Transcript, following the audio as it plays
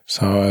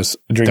So I was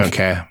drinking. Don't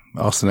care.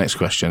 Ask the next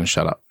question and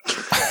shut up.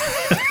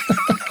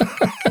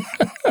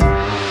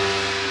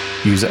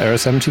 User error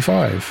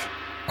 75.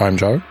 I'm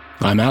Joe.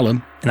 I'm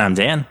Alan. And I'm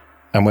Dan.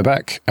 And we're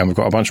back, and we've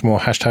got a bunch more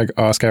hashtag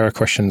Ask Error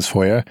questions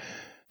for you.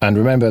 And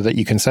remember that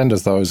you can send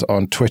us those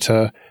on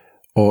Twitter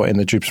or in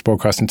the Jupiter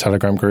Broadcasting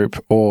Telegram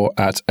group or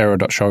at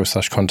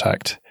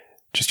error.show/contact.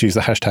 Just use the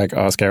hashtag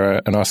Ask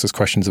Error and ask us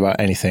questions about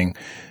anything.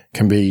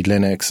 Can be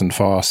Linux and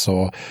FAS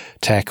or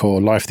tech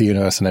or life of the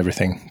universe and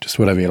everything. Just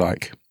whatever you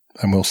like.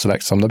 And we'll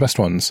select some of the best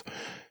ones.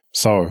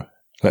 So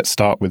let's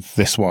start with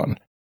this one.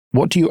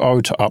 What do you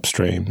owe to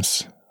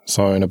upstreams?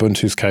 So in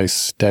Ubuntu's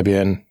case,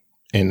 Debian.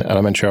 In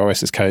Elementary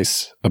OS's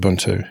case,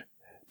 Ubuntu.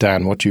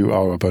 Dan, what do you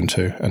owe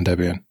Ubuntu and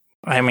Debian?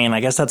 I mean, I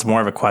guess that's more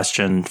of a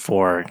question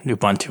for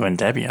Ubuntu and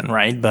Debian,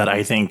 right? But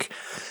I think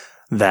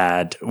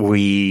that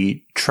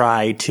we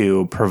try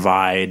to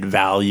provide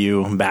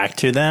value back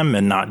to them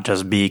and not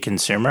just be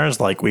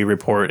consumers. Like we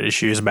report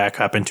issues back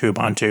up into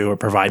Ubuntu or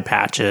provide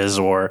patches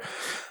or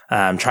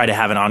try to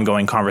have an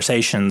ongoing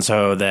conversation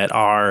so that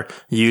our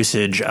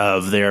usage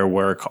of their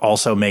work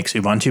also makes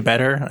Ubuntu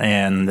better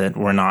and that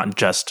we're not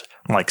just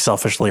like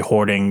selfishly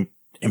hoarding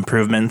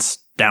improvements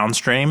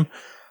downstream.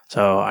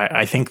 So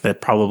I think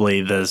that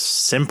probably the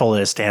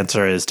simplest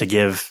answer is to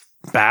give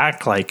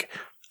back. Like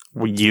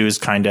we use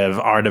kind of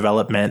our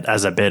development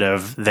as a bit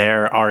of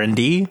their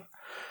R&D.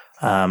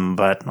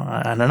 But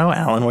I don't know,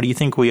 Alan, what do you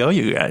think we owe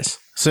you guys?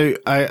 So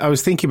I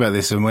was thinking about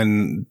this, and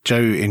when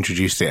Joe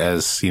introduced it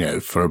as,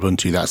 for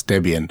Ubuntu, that's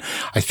Debian,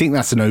 I think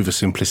that's an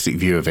oversimplistic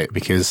view of it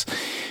because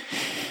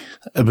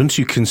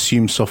Ubuntu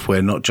consumes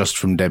software not just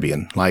from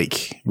Debian.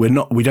 Like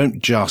we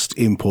don't just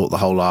import the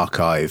whole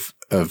archive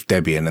of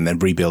Debian and then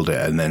rebuild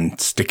it and then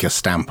stick a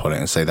stamp on it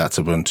and say that's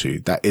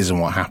Ubuntu. That isn't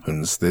what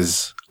happens.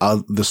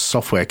 The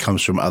software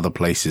comes from other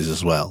places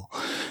as well.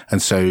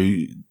 And so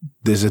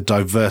there's a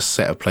diverse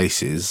set of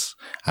places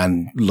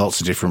and lots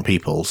of different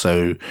people.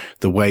 So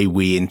the way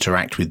we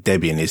interact with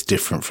Debian is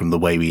different from the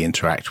way we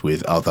interact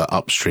with other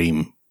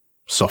upstream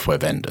software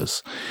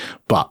vendors.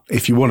 But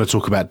if you want to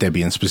talk about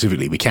Debian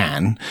specifically, we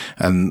can.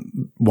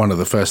 And one of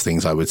the first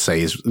things I would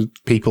say is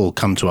people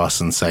come to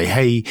us and say,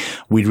 hey,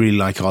 we'd really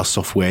like our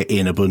software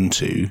in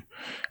Ubuntu.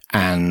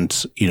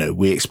 And,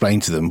 we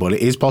explain to them, well,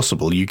 it is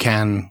possible. You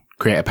can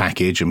create a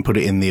package and put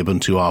it in the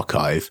Ubuntu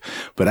archive.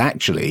 But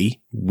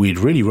actually, we'd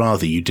really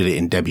rather you did it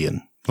in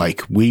Debian.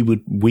 Like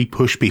we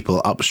push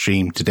people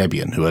upstream to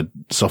Debian who are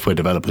software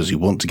developers who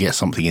want to get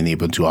something in the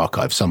Ubuntu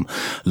archive, some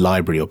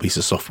library or piece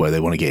of software they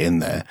want to get in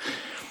there,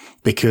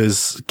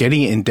 because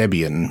getting it in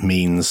Debian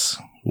means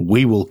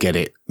we will get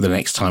it the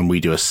next time we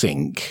do a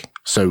sync.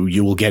 So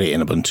you will get it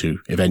in Ubuntu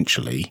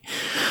eventually.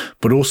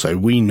 But also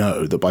we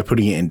know that by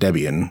putting it in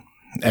Debian,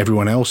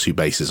 everyone else who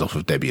bases off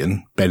of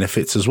Debian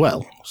benefits as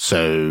well.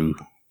 So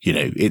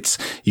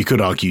you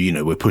could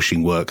argue, we're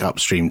pushing work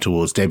upstream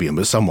towards Debian,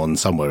 but someone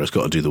somewhere has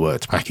got to do the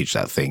work to package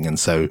that thing. And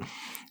so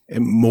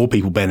more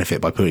people benefit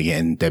by putting it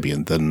in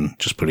Debian than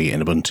just putting it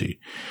in Ubuntu.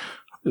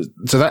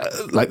 So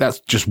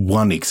that's just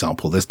one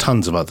example. There's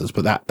tons of others,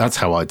 but that's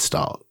how I'd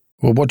start.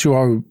 Well, what do you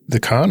owe the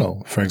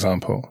kernel, for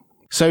example?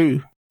 So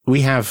we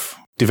have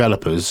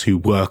developers who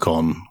work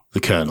on the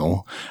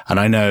kernel, and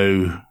I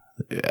know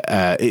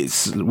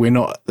we're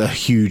not a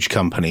huge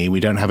company. We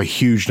don't have a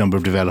huge number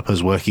of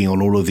developers working on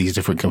all of these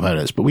different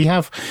components, but we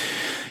have,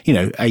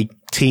 a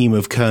team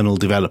of kernel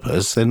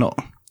developers.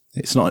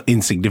 It's not an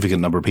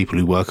insignificant number of people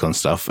who work on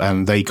stuff,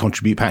 and they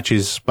contribute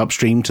patches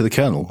upstream to the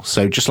kernel.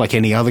 So just like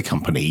any other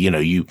company,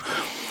 you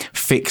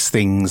fix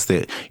things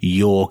that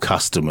your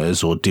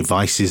customers or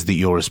devices that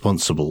you're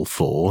responsible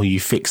for, you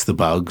fix the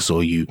bugs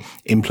or you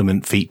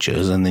implement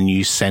features and then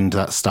you send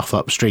that stuff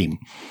upstream.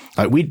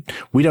 Like we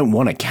don't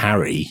want to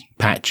carry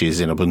patches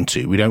in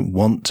Ubuntu. We don't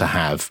want to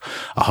have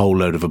a whole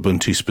load of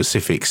Ubuntu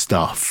specific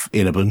stuff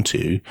in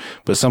Ubuntu,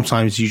 but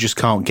sometimes you just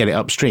can't get it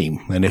upstream.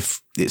 And if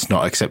it's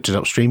not accepted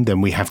upstream, then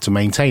we have to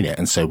maintain it.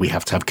 And so we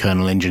have to have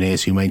kernel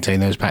engineers who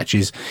maintain those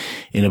patches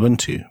in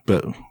Ubuntu,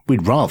 but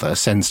we'd rather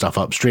send stuff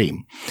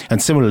upstream.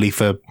 And similarly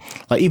for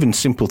like even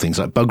simple things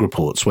like bug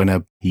reports, when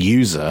a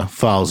user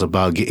files a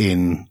bug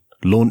in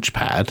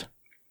Launchpad,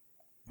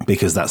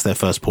 because that's their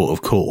first port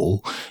of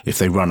call. If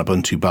they run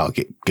Ubuntu bug,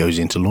 it goes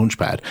into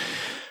Launchpad.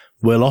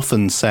 We'll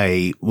often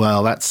say,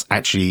 well, that's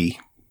actually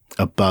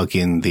a bug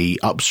in the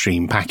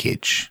upstream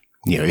package.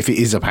 If it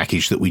is a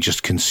package that we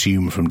just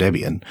consume from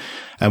Debian,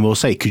 and we'll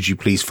say, could you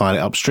please file it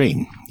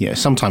upstream?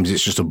 Sometimes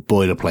it's just a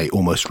boilerplate,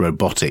 almost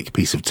robotic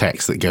piece of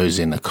text that goes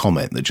in a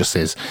comment that just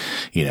says,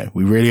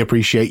 we really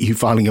appreciate you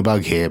filing a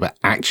bug here, but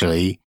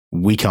actually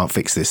we can't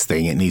fix this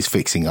thing. It needs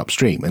fixing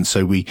upstream. And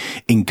so we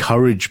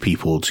encourage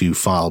people to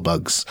file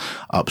bugs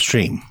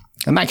upstream.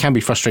 And that can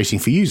be frustrating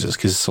for users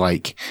because they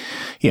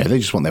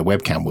just want their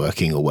webcam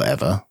working or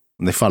whatever.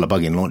 And they file a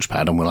bug in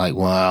Launchpad and we're like,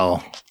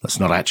 well, that's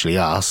not actually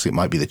us. It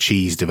might be the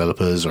cheese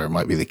developers or it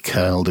might be the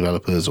kernel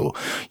developers or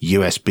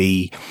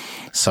USB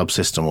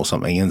subsystem or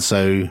something. And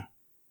so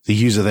the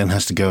user then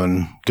has to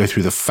go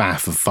through the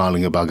faff of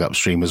filing a bug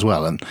upstream as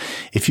well. And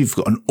if you've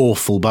got an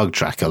awful bug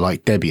tracker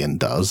like Debian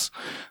does,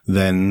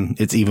 then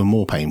it's even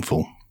more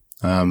painful.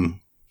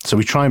 So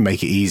we try and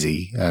make it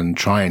easy and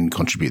try and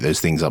contribute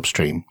those things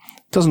upstream.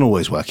 It doesn't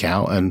always work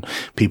out, and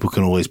people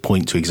can always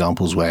point to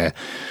examples where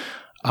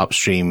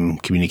upstream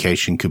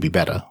communication could be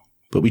better,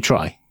 but we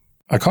try.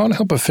 I can't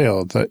help but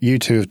feel that you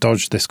two have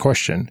dodged this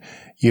question.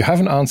 You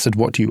haven't answered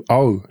what you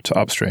owe to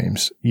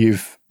upstreams.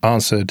 You've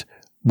answered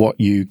what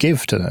you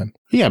give to them.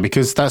 Yeah,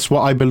 because that's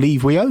what I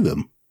believe we owe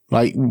them.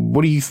 Like,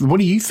 what do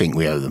you think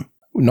we owe them?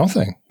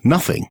 Nothing.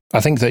 Nothing. I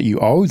think that you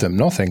owe them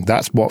nothing.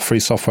 That's what free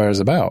software is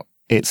about.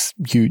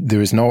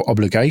 There is no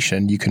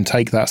obligation. You can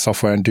take that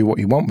software and do what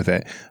you want with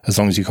it as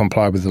long as you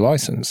comply with the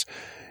license.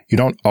 You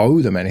don't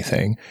owe them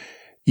anything.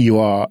 You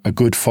are a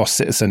good FOSS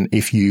citizen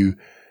if you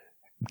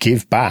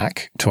give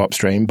back to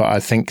upstream, but I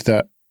think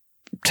that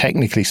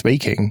technically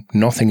speaking,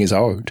 nothing is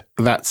owed.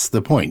 That's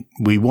the point.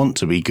 We want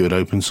to be good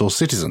open source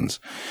citizens.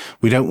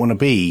 We don't want to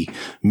be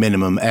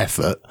minimum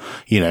effort,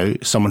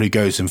 someone who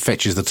goes and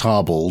fetches the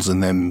tarballs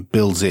and then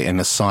builds it in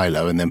a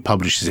silo and then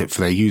publishes it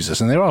for their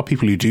users. And there are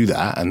people who do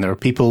that. And there are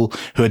people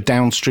who are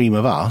downstream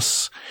of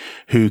us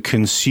who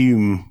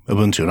consume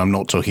Ubuntu. And I'm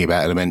not talking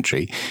about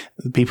elementary,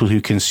 people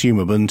who consume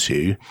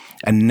Ubuntu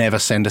and never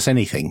send us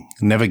anything.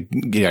 Never,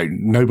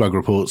 no bug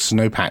reports,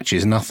 no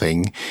patches,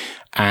 nothing.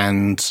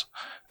 And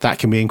that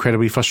can be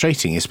incredibly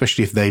frustrating,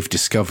 especially if they've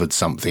discovered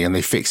something and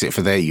they fix it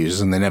for their users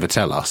and they never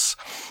tell us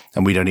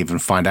and we don't even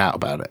find out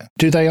about it.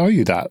 Do they owe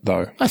you that,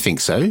 though? I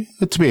think so.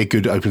 To be a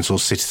good open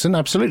source citizen,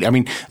 absolutely. I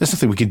mean, there's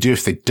nothing we can do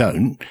if they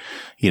don't.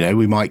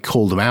 We might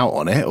call them out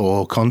on it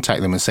or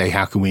contact them and say,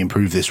 how can we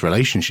improve this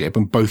relationship?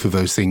 And both of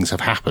those things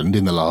have happened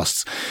in the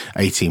last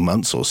 18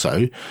 months or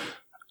so.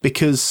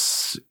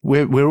 Because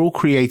we're all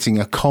creating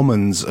a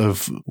commons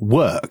of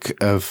work,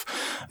 of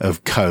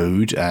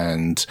code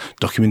and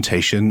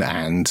documentation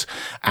and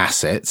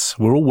assets.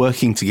 We're all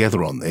working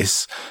together on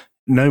this.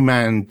 No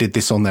man did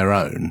this on their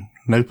own.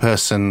 No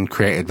person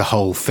created the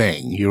whole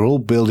thing. You're all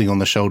building on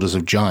the shoulders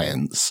of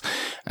giants,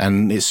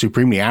 and it's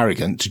supremely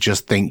arrogant to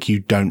just think you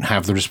don't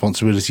have the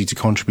responsibility to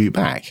contribute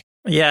back.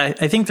 Yeah,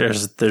 I think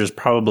there's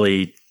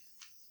probably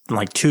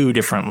like two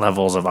different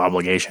levels of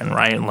obligation,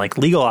 right? Like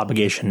legal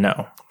obligation,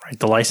 no. Right?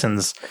 The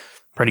license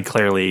pretty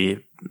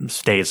clearly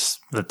states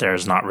that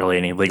there's not really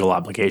any legal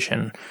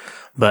obligation.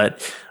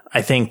 But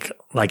I think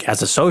like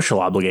as a social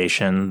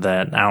obligation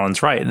that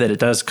Alan's right, that it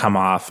does come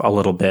off a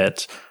little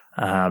bit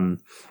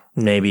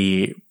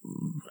maybe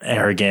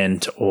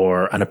arrogant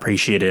or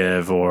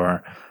unappreciative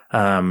or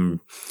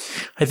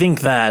I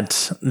think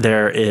that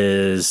there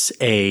is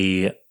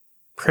a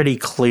pretty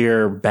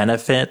clear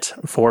benefit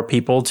for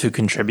people to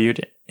contribute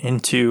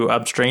into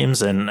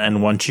upstreams.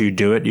 And once you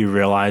do it, you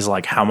realize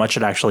like how much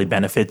it actually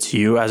benefits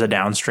you as a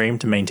downstream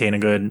to maintain a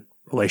good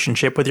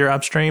relationship with your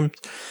upstream.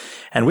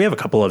 And we have a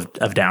couple of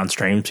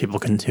downstreams, people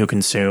who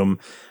consume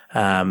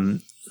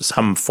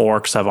some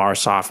forks of our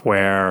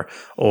software,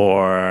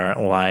 or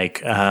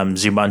like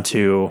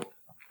Xubuntu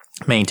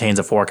maintains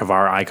a fork of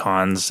our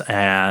icons.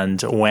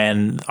 And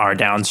when our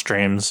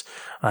downstreams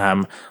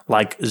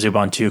like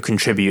Xubuntu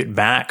contribute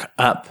back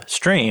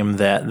upstream,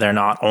 that they're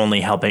not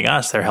only helping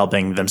us, they're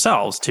helping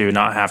themselves to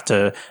not have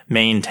to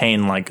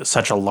maintain like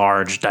such a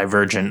large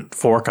divergent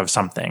fork of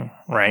something,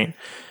 right?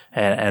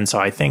 And so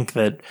I think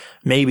that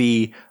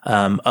maybe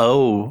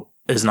owe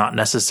is not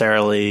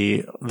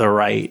necessarily the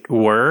right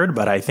word,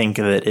 but I think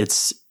that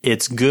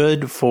it's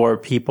good for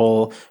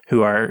people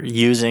who are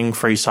using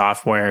free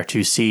software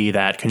to see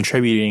that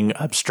contributing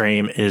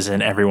upstream is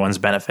in everyone's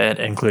benefit,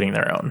 including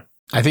their own.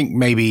 I think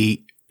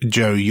maybe,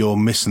 Joe, your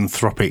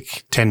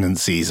misanthropic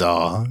tendencies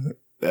are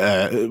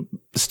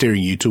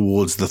steering you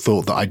towards the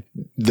thought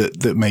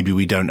that maybe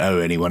we don't owe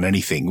anyone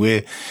anything.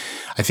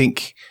 I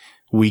think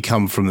we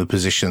come from the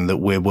position that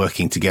we're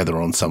working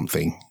together on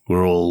something.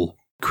 We're all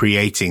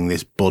creating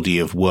this body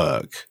of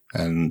work,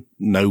 and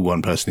no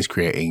one person is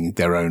creating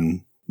their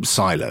own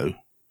silo.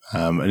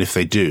 And if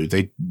they do,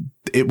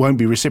 it won't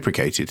be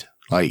reciprocated.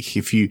 Like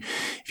if you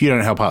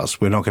don't help us,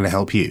 we're not going to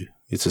help you.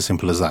 It's as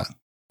simple as that.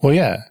 Well,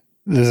 yeah,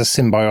 there's a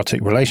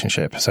symbiotic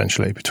relationship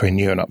essentially between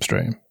you and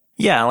upstream.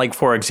 Yeah, like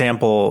for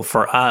example,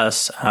 for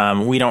us,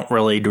 we don't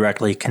really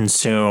directly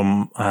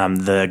consume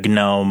the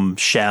GNOME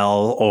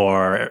shell,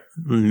 or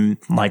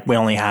like we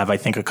only have, I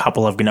think, a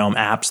couple of GNOME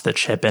apps that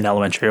ship in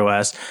elementary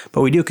OS,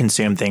 but we do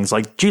consume things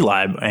like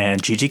glib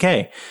and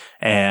GTK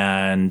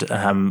and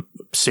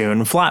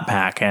soon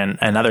Flatpak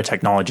and other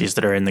technologies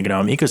that are in the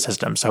GNOME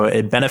ecosystem. So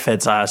it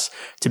benefits us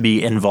to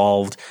be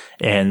involved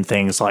in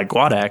things like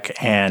Guadec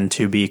and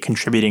to be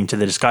contributing to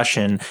the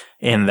discussion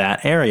in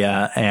that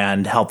area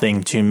and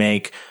helping to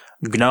make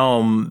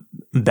GNOME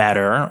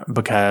better,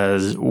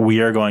 because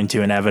we are going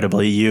to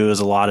inevitably use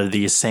a lot of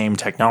these same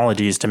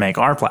technologies to make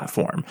our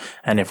platform.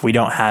 And if we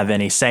don't have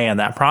any say in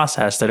that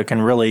process, that it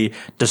can really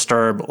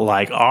disturb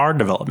like our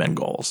development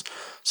goals.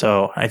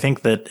 So I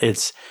think that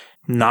it's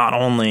not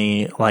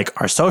only like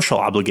our social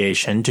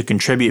obligation to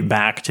contribute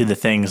back to the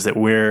things that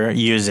we're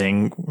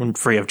using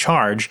free of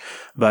charge,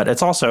 but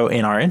it's also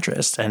in our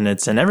interest, and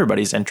it's in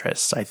everybody's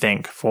interests, I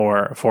think,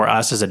 for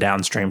us as a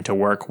downstream to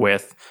work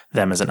with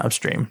them as an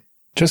upstream.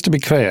 Just to be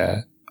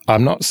clear,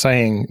 I'm not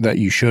saying that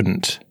you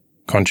shouldn't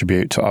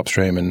contribute to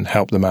upstream and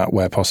help them out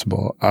where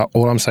possible.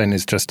 All I'm saying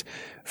is just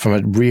from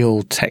a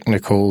real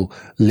technical,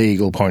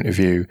 legal point of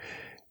view,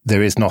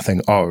 there is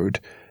nothing owed.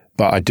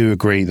 But I do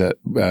agree that,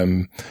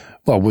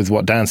 with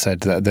what Dan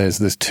said, that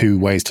there's two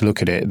ways to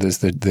look at it. There's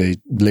the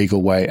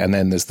legal way, and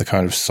then there's the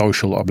kind of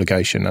social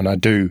obligation. And I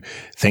do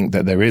think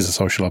that there is a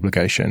social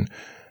obligation.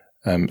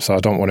 So I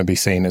don't want to be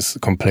seen as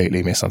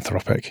completely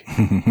misanthropic.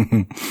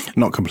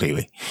 Not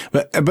completely.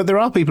 But there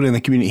are people in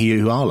the community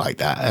who are like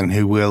that and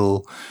who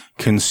will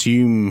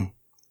consume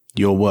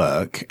your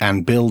work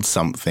and build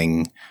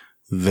something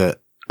that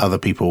other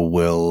people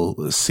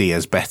will see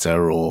as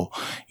better, or,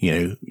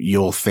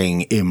 your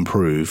thing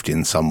improved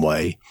in some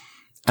way.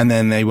 And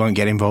then they won't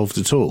get involved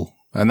at all.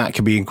 And that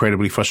can be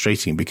incredibly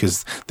frustrating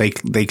because they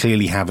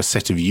clearly have a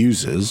set of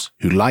users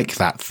who like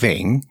that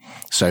thing.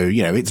 So,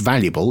 it's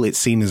valuable. It's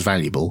seen as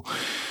valuable,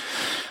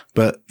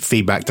 but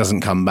feedback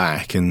doesn't come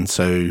back. And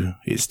so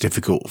it's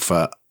difficult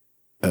for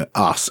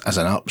us as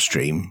an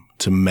upstream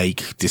to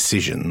make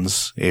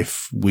decisions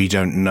if we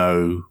don't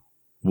know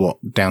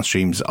what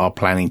downstreams are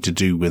planning to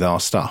do with our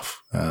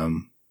stuff.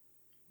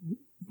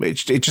 It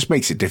just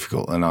makes it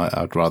difficult. And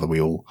I'd rather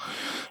we all,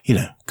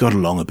 got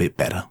along a bit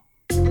better.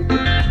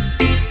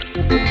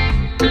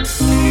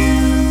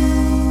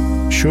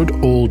 Should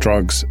all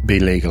drugs be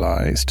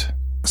legalized?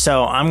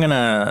 So I'm going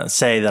to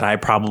say that I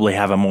probably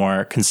have a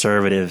more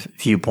conservative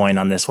viewpoint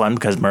on this one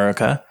because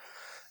America.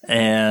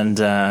 And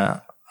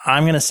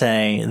I'm going to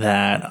say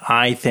that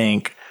I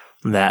think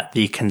that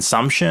the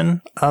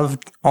consumption of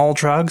all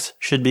drugs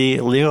should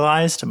be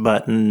legalized,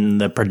 but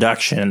the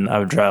production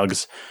of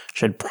drugs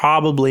should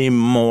probably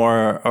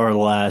more or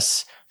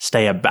less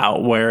stay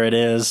about where it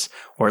is,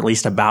 or at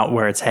least about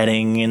where it's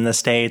heading in the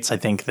States. I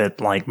think that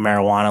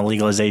marijuana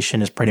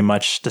legalization is pretty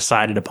much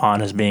decided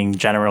upon as being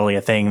generally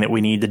a thing that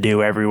we need to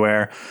do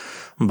everywhere.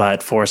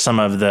 But for some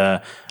of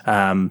the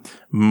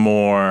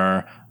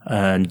more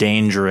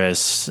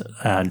dangerous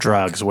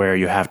drugs where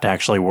you have to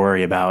actually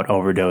worry about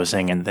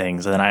overdosing and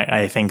things, then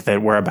I think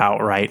that we're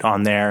about right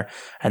on there,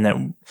 and that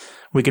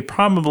we could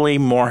probably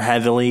more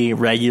heavily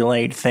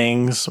regulate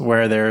things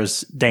where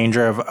there's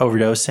danger of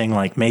overdosing,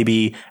 like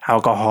maybe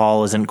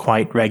alcohol isn't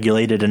quite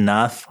regulated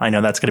enough. I know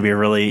that's going to be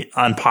really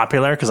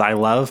unpopular because I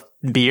love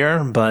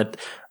beer, but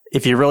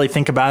if you really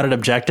think about it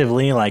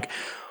objectively,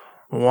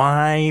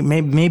 why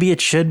maybe it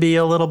should be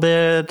a little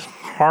bit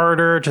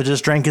harder to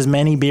just drink as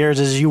many beers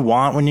as you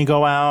want when you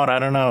go out. I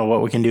don't know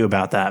what we can do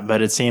about that,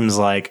 but it seems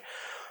like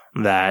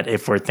that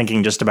if we're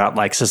thinking just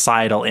about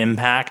societal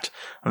impact,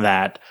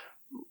 that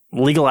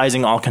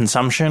legalizing all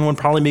consumption would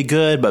probably be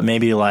good, but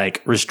maybe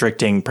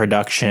restricting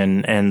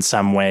production in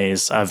some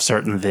ways of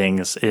certain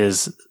things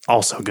is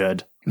also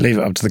good. Leave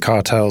it up to the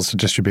cartels to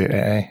distribute it,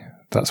 eh?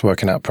 That's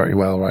working out pretty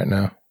well right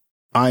now.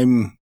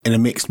 I'm in a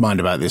mixed mind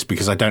about this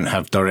because I don't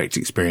have direct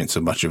experience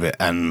of much of it.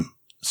 And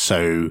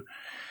so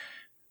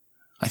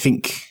I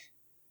think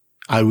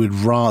I would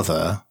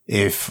rather,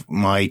 if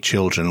my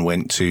children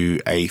went to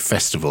a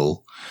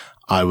festival,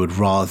 I would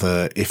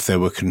rather, if there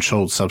were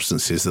controlled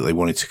substances that they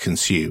wanted to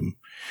consume,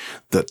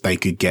 that they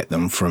could get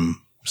them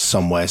from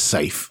somewhere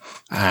safe,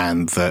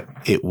 and that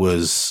it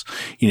was,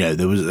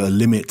 there was a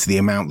limit to the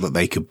amount that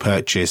they could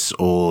purchase,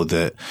 or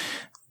that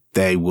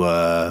they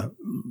were,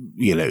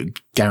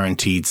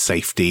 guaranteed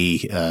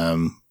safety,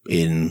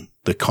 in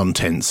the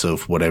contents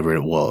of whatever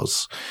it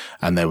was.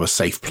 And there were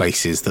safe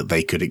places that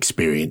they could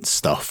experience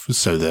stuff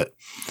so that,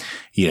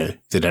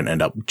 they don't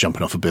end up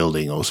jumping off a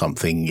building or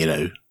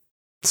something,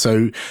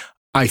 So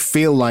I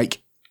feel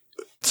like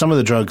some of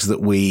the drugs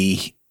that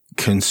we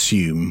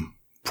consume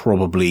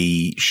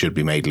probably should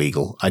be made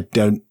legal.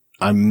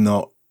 I'm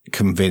not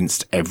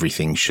convinced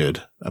everything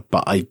should,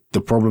 but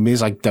the problem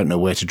is I don't know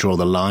where to draw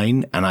the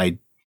line, and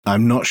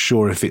I'm not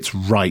sure if it's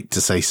right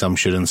to say some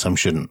should and some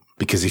shouldn't,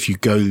 because if you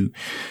go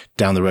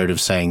down the road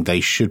of saying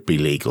they should be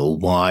legal,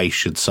 why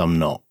should some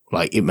not?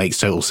 It makes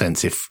total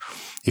sense if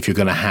you're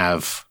going to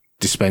have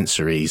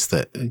dispensaries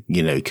that,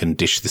 can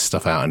dish this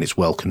stuff out and it's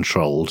well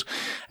controlled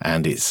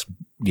and it's,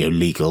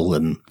 legal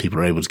and people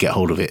are able to get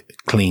hold of it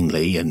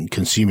cleanly and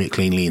consume it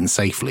cleanly and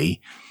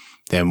safely,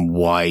 then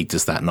why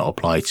does that not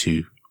apply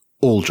to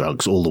all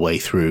drugs all the way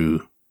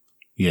through,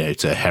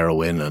 to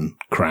heroin and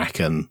crack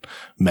and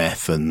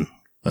meth and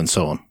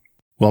so on?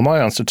 Well, my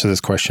answer to this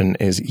question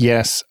is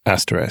yes,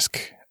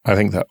 asterisk. I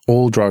think that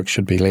all drugs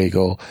should be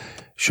legal,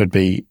 should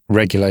be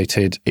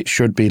regulated. It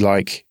should be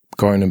like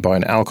going and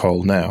buying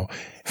alcohol now.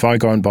 If I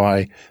go and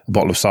buy a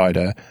bottle of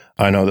cider,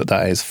 I know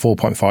that is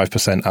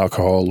 4.5%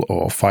 alcohol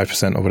or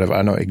 5% or whatever.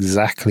 I know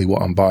exactly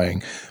what I'm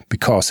buying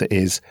because it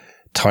is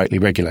tightly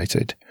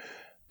regulated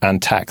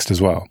and taxed as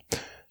well.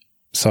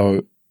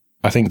 So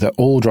I think that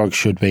all drugs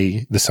should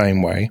be the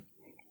same way.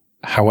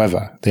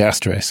 However, the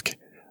asterisk,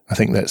 I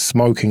think that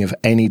smoking of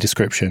any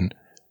description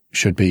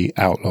should be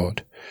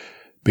outlawed,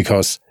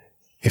 because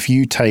if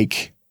you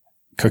take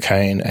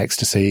cocaine,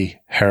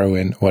 ecstasy,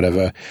 heroin,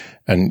 whatever,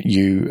 and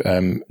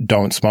you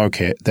don't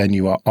smoke it, then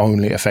you are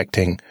only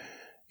affecting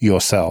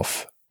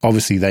yourself.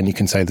 Obviously, then you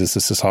can say there's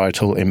a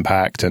societal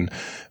impact and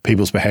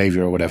people's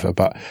behavior or whatever,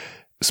 but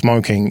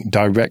smoking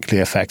directly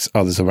affects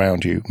others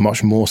around you,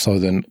 much more so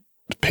than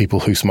people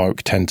who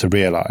smoke tend to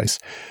realize.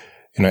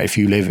 You know, if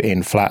you live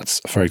in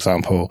flats, for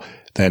example,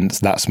 then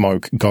that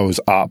smoke goes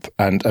up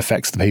and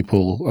affects the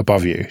people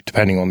above you,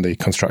 depending on the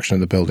construction of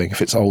the building.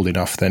 If it's old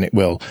enough, then it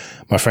will.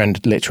 My friend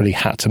literally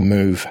had to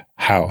move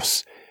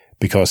house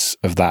because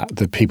of that.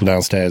 The people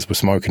downstairs were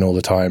smoking all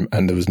the time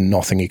and there was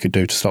nothing he could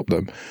do to stop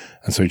them.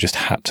 And so he just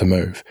had to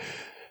move.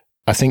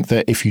 I think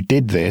that if you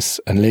did this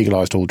and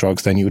legalized all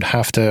drugs, then you would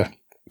have to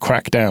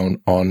crack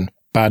down on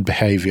bad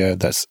behavior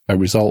that's a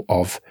result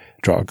of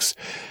drugs.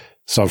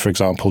 So, for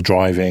example,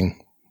 driving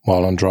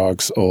while on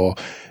drugs or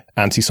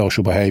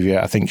antisocial behavior,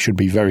 I think should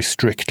be very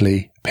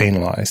strictly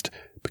penalized,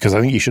 because I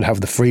think you should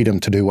have the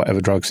freedom to do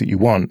whatever drugs that you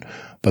want,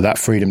 but that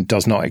freedom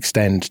does not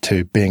extend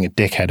to being a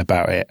dickhead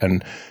about it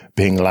and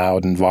being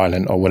loud and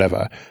violent or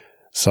whatever.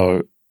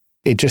 So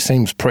it just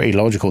seems pretty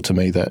logical to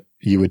me that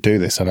you would do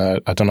this. And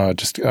I don't know,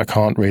 I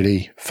can't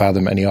really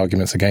fathom any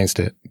arguments against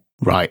it.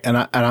 Right. And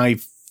I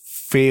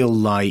feel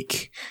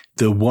like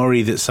the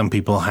worry that some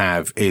people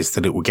have is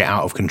that it will get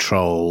out of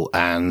control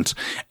and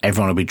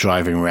everyone will be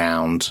driving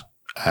around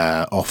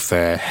off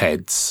their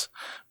heads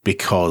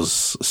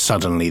because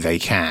suddenly they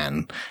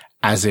can,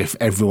 as if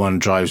everyone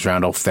drives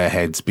around off their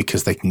heads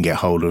because they can get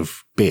hold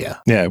of beer.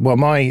 Yeah, well,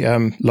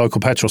 my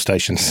local petrol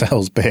station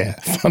sells beer,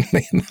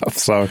 funnily enough,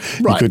 so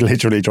you could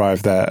literally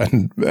drive there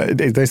and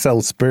they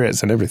sell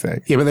spirits and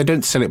everything. Yeah, but they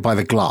don't sell it by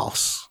the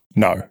glass.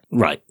 No.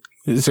 Right.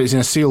 So it's in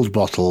a sealed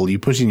bottle, you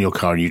put it in your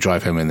car and you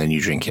drive home and then you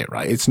drink it,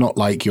 right? It's not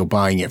like you're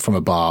buying it from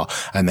a bar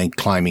and then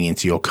climbing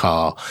into your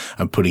car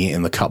and putting it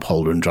in the cup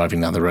holder and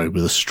driving down the road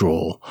with a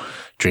straw,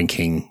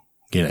 drinking,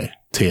 you know,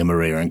 Tia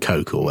Maria and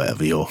Coke or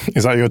whatever you're...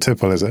 Is that your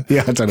tipple, is it?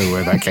 Yeah, I don't know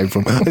where that came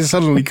from. I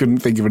suddenly couldn't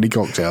think of any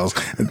cocktails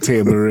and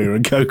Tia Maria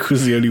and Coke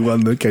was the only one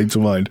that came to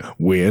mind.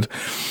 Weird.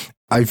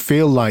 I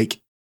feel like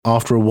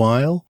after a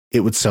while, it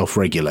would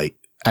self-regulate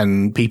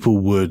and people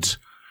would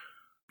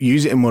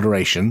use it in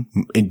moderation,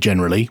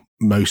 generally,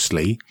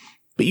 mostly,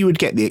 but you would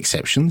get the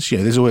exceptions. You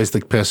know, there's always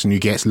the person who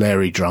gets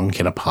Larry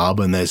drunk in a pub,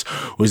 and there's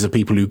always the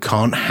people who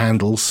can't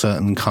handle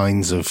certain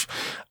kinds of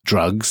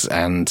drugs,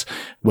 and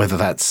whether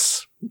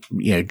that's,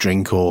 you know,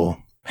 drink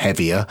or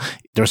heavier,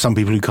 there are some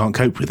people who can't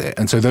cope with it.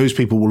 And so those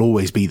people will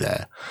always be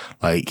there.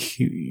 Like,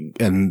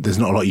 and there's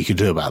not a lot you can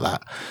do about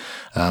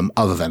that.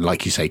 Other than,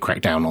 like you say,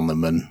 crack down on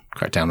them and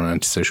crack down on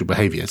antisocial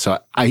behavior. So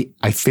I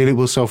feel it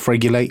will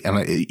self-regulate and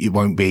it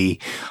won't be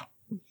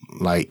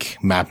like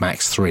Mad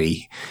Max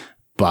 3,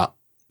 but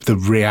the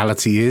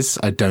reality is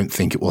I don't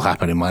think it will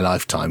happen in my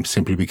lifetime,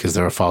 simply because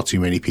there are far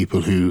too many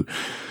people who,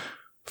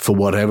 for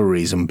whatever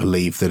reason,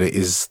 believe that it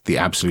is the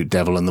absolute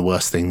devil and the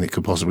worst thing that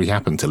could possibly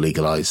happen to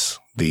legalize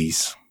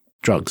these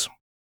drugs.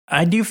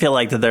 I do feel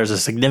like that there's a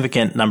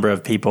significant number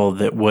of people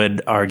that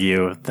would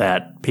argue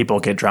that people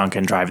get drunk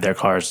and drive their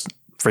cars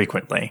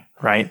frequently,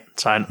 right?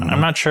 So I'm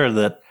not sure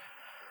that,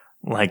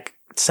 like,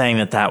 saying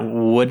that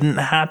wouldn't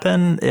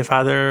happen if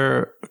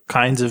other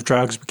kinds of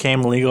drugs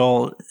became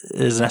legal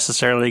is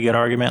necessarily a good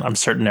argument. I'm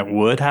certain it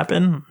would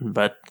happen,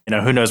 but, you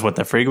know, who knows what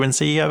the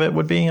frequency of it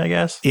would be, I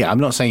guess. Yeah, I'm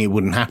not saying it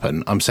wouldn't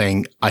happen. I'm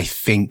saying I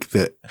think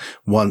that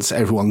once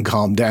everyone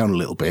calmed down a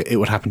little bit, it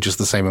would happen just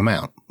the same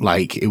amount.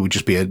 Like, it would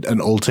just be an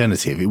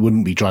alternative. It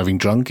wouldn't be driving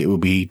drunk. It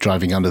would be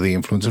driving under the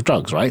influence of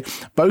drugs, right?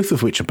 Both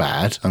of which are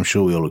bad. I'm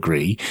sure we all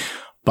agree.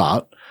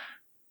 But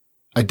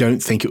I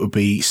don't think it would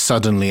be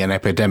suddenly an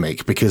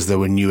epidemic because there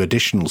were new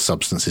additional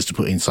substances to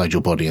put inside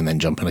your body and then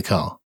jump in a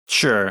car.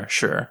 Sure.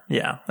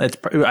 Yeah,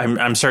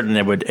 I'm certain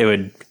it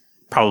would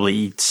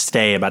probably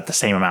stay about the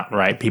same amount,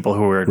 right? People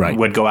who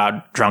would go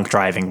out drunk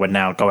driving would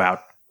now go out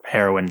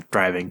heroin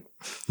driving.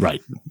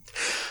 Right.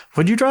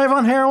 Would you drive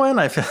on heroin?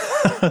 I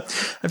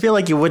feel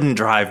like you wouldn't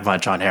drive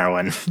much on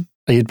heroin.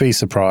 You'd be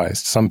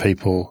surprised. Some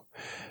people,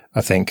 I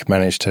think,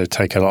 manage to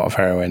take a lot of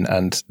heroin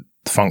and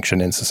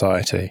function in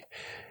society.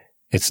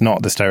 It's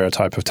not the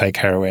stereotype of take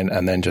heroin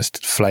and then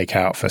just flake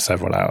out for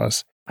several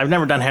hours. I've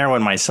never done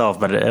heroin myself,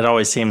 but it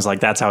always seems like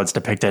that's how it's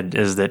depicted,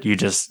 is that you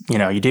just, you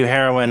know, you do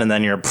heroin and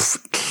then you're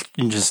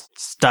just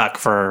stuck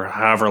for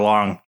however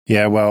long.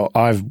 Yeah, well,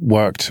 I've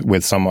worked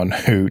with someone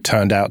who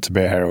turned out to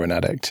be a heroin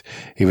addict.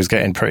 He was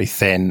getting pretty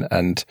thin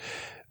and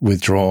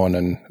withdrawn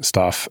and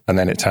stuff. And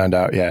then it turned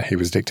out, he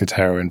was addicted to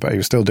heroin, but he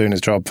was still doing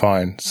his job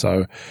fine.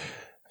 So,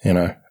 you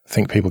know, I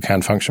think people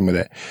can function with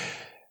it.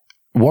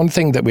 One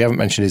thing that we haven't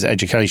mentioned is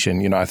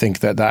education. You know, I think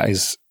that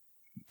is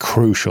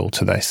crucial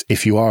to this.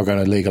 If you are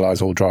going to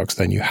legalize all drugs,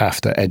 then you have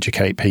to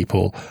educate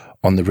people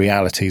on the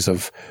realities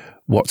of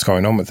what's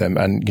going on with them.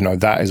 And, you know,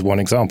 that is one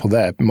example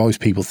there. Most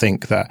people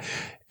think that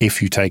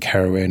if you take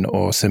heroin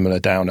or similar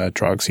downer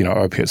drugs, you know,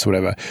 opiates or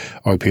whatever,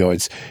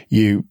 opioids,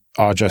 you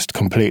are just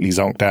completely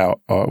zonked out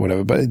or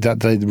whatever. But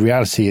the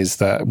reality is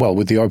that, well,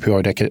 with the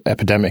opioid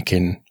epidemic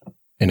in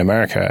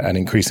America and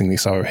increasingly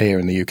so here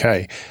in the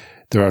UK,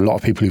 there are a lot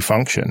of people who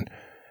function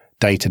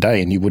day to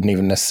day, and you wouldn't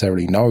even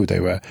necessarily know they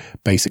were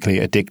basically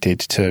addicted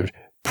to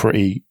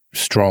pretty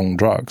strong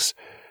drugs.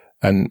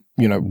 And,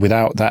 you know,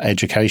 without that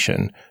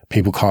education,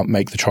 people can't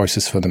make the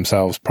choices for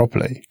themselves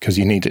properly, because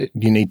you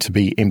need to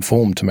be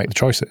informed to make the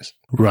choices.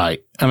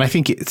 Right. And I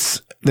think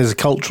there's a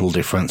cultural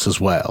difference as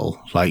well.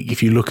 Like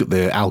if you look at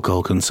the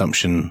alcohol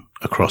consumption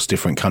across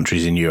different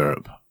countries in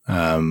Europe,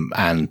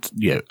 and,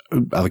 you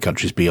know, other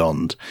countries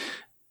beyond,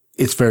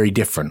 it's very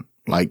different.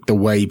 Like the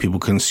way people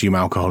consume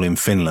alcohol in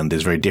Finland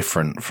is very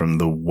different from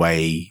the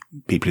way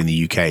people in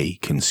the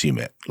UK consume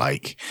it.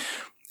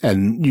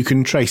 And you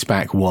can trace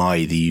back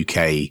why the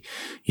UK,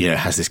 you know,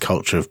 has this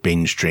culture of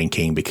binge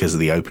drinking because of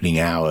the opening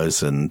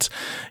hours and,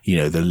 you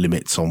know, the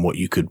limits on what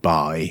you could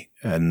buy.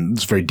 And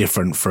it's very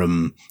different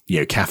from, you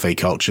know, cafe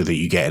culture that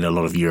you get in a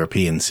lot of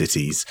European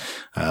cities.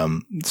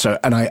 And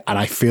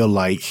I feel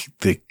like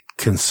the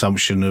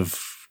consumption of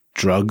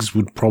drugs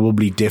would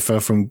probably differ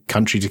from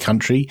country to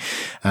country.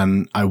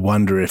 And I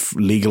wonder if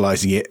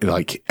legalizing it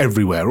like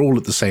everywhere, all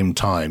at the same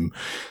time,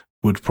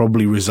 would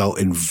probably result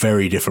in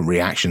very different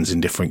reactions in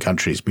different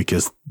countries,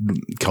 because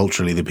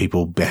culturally the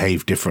people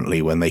behave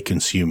differently when they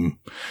consume,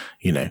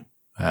 you know,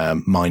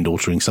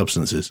 mind-altering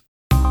substances.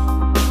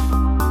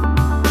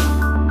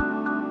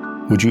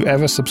 Would you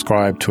ever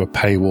subscribe to a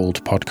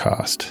paywalled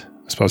podcast?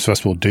 I suppose,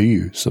 first of all, do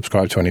you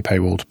subscribe to any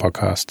paywalled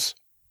podcasts?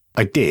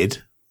 I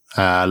did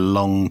a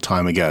long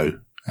time ago.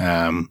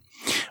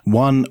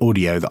 One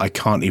audio that I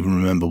can't even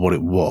remember what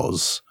it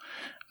was,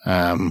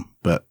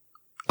 but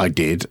I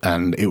did,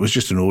 and it was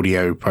just an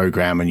audio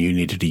program, and you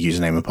needed a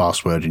username and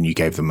password, and you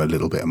gave them a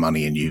little bit of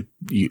money, and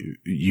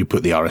you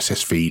put the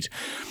RSS feed,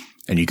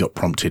 and you got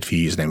prompted for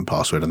your username and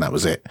password, and that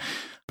was it.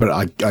 But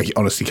I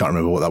honestly can't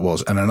remember what that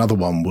was. And another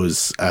one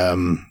was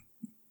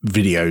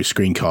video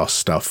screencast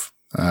stuff,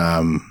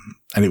 and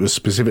it was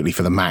specifically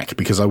for the Mac,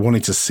 because I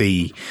wanted to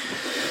see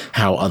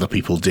how other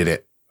people did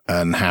it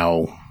and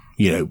how,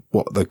 you know,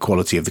 what the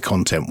quality of the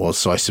content was.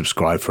 So I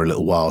subscribed for a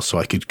little while so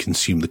I could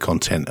consume the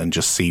content and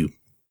just see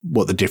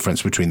what the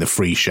difference between the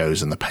free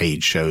shows and the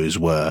paid shows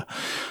were.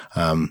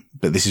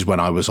 But this is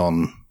when I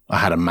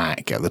had a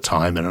Mac at the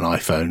time and an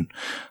iPhone.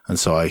 And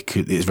so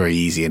it's very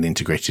easy and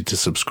integrated to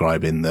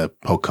subscribe in the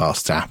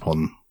podcasts app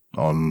on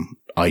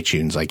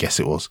iTunes, I guess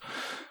it was.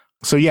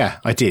 So yeah,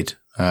 I did,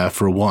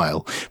 for a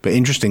while. But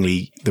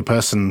interestingly, the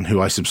person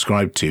who I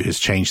subscribed to has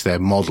changed their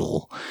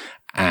model,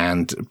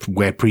 and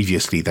where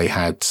previously they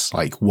had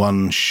like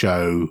one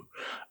show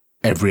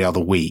every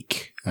other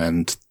week,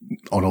 and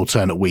on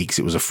alternate weeks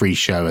it was a free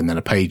show and then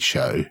a paid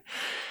show.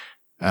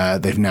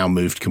 They've now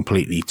moved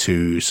completely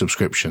to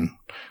subscription.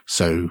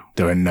 So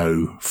there are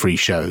no free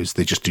shows.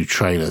 They just do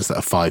trailers that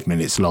are 5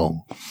 minutes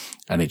long.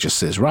 And it just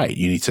says, right,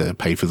 you need to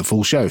pay for the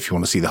full show if you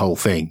want to see the whole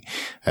thing.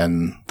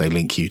 And they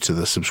link you to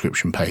the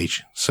subscription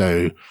page.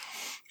 So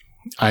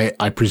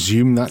I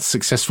presume that's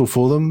successful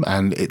for them.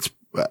 And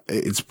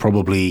it's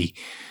probably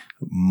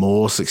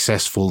more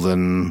successful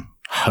than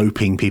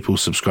hoping people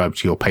subscribe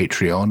to your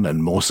Patreon,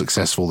 and more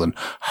successful than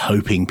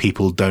hoping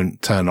people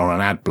don't turn on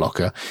an ad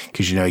blocker,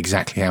 because you know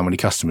exactly how many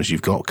customers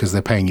you've got because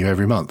they're paying you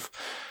every month.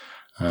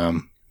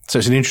 So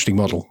it's an interesting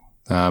model.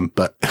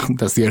 But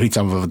that's the only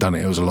time I've ever done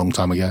it. It was a long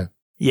time ago.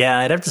 Yeah,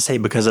 I'd have to say,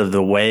 because of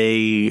the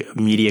way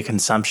media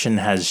consumption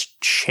has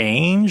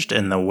changed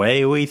and the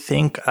way we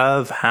think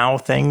of how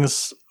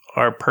things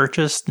are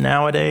purchased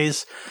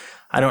nowadays,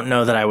 I don't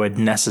know that I would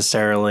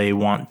necessarily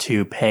want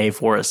to pay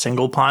for a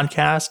single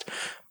podcast.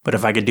 But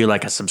if I could do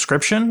like a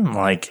subscription,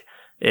 like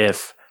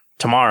if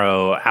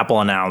tomorrow Apple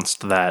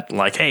announced that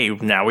like, hey,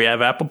 now we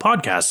have Apple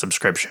Podcast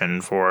subscription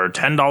for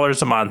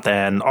 $10 a month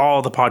and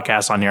all the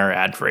podcasts on here are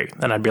ad free,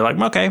 then I'd be like,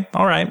 okay,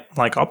 all right.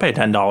 Like I'll pay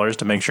 $10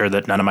 to make sure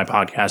that none of my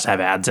podcasts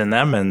have ads in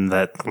them and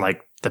that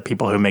like the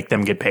people who make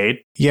them get paid.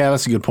 Yeah,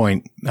 that's a good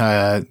point.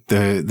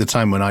 The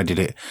time when I did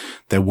it,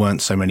 there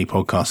weren't so many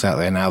podcasts out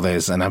there. Now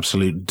there's an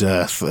absolute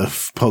dearth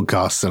of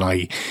podcasts, and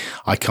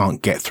I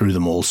can't get through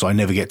them all. So I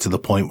never get to the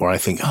point where I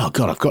think, oh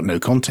God, I've got no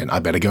content. I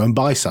better go and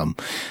buy some.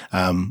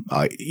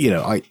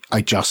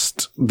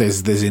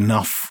 There's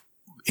enough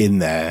in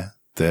there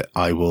that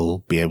I will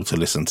be able to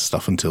listen to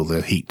stuff until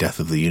the heat death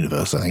of the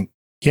universe, I think.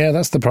 Yeah,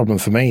 that's the problem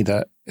for me,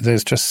 that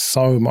there's just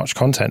so much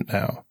content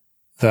now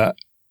that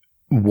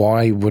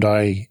why would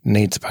I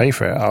need to pay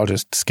for it? I'll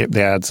just skip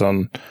the ads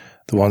on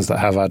the ones that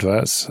have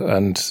adverts,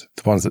 and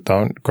the ones that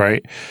don't,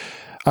 great.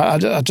 I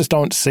just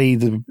don't see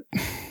the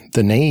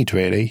need,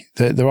 really.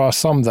 There are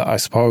some that I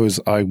suppose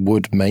I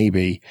would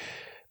maybe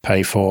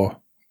pay for,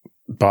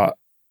 but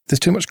there's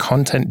too much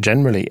content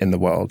generally in the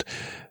world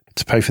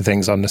to pay for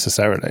things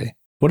unnecessarily.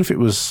 What if it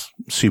was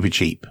super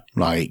cheap,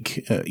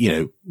 like,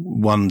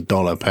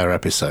 $1 per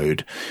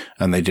episode,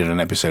 and they did an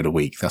episode a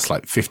week? That's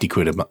like 50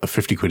 quid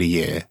a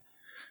year.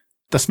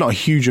 That's not a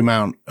huge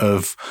amount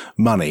of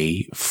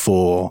money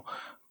for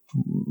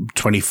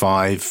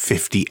 25,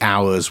 50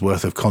 hours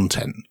worth of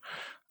content.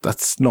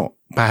 That's not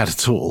bad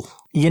at all.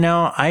 You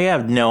know, I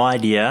have no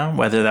idea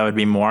whether that would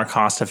be more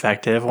cost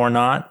effective or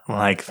not.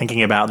 Like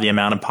thinking about the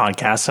amount of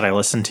podcasts that I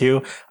listen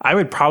to, I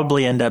would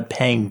probably end up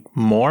paying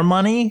more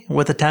money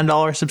with a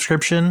 $10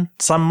 subscription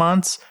some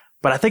months,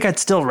 but I think I'd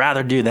still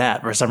rather do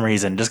that for some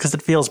reason, just because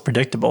it feels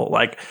predictable.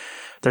 Like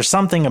there's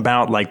something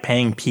about like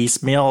paying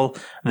piecemeal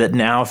that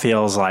now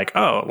feels like,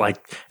 oh, like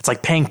it's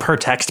like paying per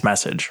text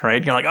message,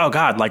 right? You're like, oh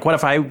God, like what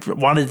if I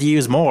wanted to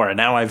use more? And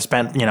now I've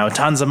spent,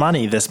 tons of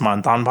money this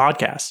month on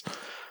podcasts.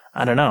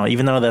 I don't know,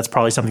 even though that's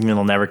probably something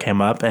that'll never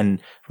come up. And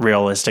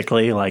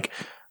realistically, like,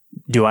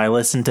 do I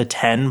listen to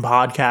 10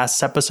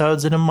 podcast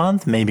episodes in a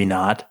month? Maybe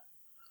not.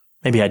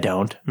 Maybe I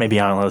don't. Maybe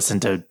I'll listen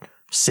to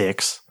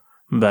 6.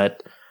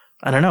 But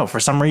I don't know. For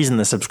some reason,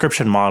 the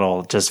subscription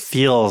model just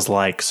feels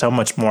like so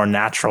much more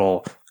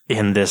natural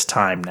in this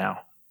time now.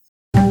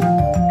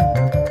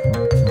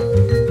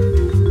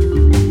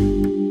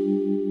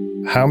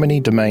 How many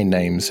domain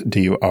names do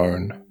you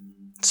own?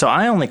 So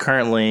I only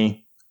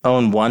currently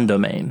own one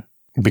domain.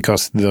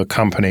 Because the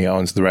company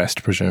owns the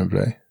rest,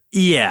 presumably.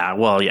 Yeah,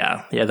 well,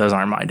 yeah, those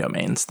aren't my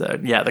domains.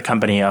 The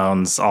company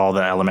owns all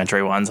the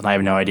elementary ones, and I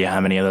have no idea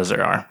how many of those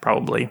there are.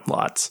 Probably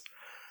lots.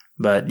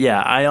 But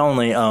yeah, I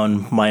only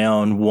own my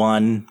own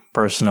one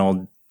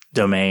personal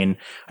domain.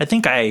 I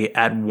think I,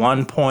 at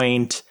one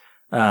point,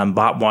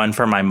 bought one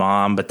for my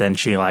mom, but then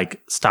she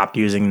stopped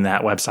using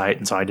that website,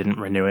 and so I didn't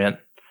renew it.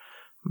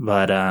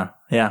 But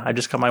yeah, I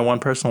just got my one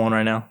personal one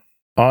right now.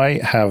 I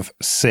have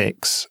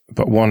 6,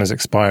 but one is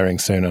expiring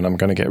soon, and I'm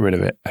going to get rid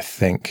of it, I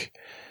think.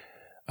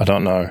 I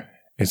don't know.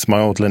 It's my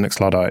old Linux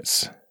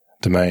Luddites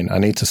domain. I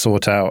need to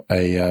sort out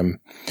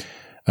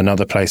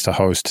another place to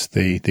host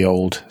the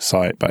old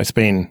site, but it's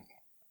been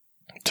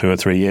 2 or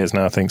 3 years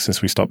now, I think,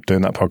 since we stopped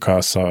doing that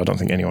podcast, so I don't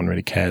think anyone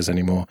really cares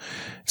anymore.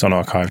 It's on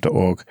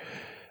archive.org,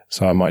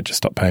 so I might just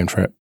stop paying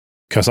for it.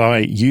 Because I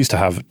used to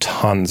have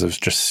tons of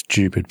just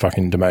stupid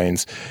fucking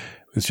domains.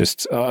 It's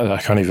just, I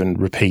can't even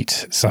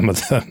repeat some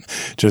of them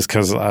just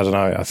because, I don't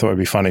know, I thought it'd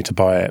be funny to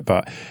buy it,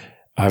 but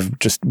I've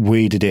just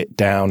weeded it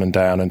down and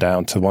down and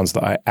down to ones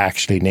that I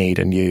actually need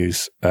and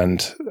use,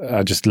 and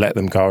I just let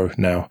them go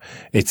now.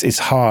 It's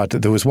hard.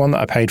 There was one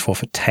that I paid for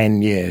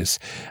 10 years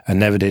and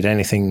never did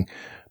anything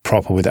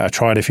proper with it. I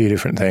tried a few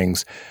different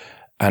things,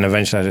 and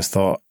eventually I just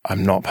thought,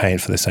 I'm not paying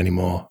for this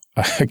anymore.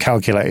 I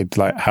calculated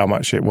how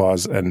much it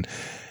was, and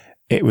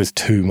it was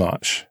too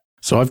much.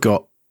 So I've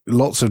got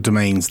lots of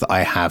domains that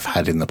I have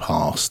had in the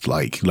past,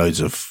 like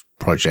loads of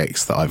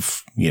projects that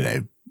I've,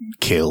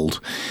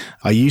 killed.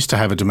 I used to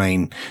have a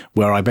domain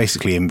where I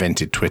basically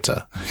invented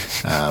Twitter,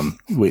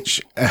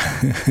 which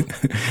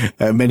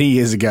many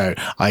years ago,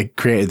 I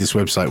created this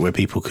website where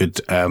people could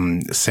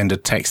send a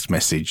text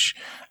message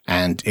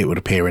and it would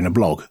appear in a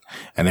blog.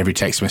 And every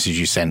text message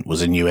you sent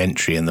was a new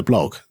entry in the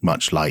blog,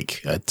 much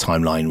like a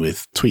timeline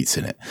with tweets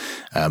in it.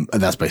 And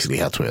that's basically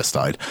how Twitter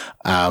started.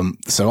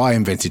 So I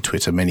invented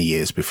Twitter many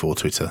years before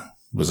Twitter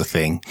was a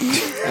thing.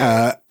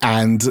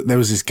 And there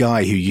was this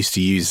guy who used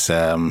to use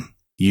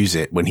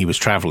it when he was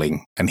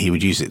traveling, and he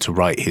would use it to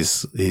write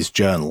his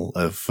journal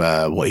of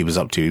what he was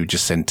up to. He would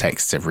just send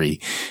texts every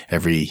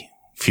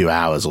few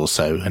hours or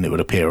so, and it would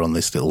appear on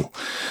this little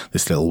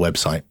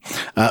website.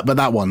 But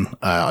that one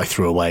I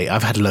threw away.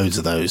 I've had loads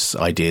of those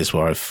ideas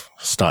where I've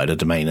started a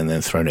domain and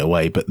then thrown it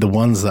away. But the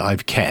ones that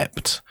I've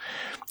kept,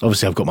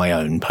 obviously I've got my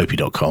own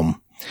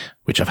Popey.com,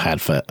 which I've had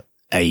for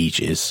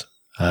ages.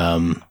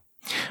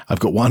 I've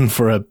got one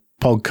for a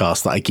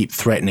podcast that I keep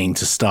threatening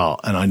to start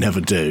and I never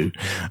do.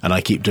 And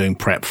I keep doing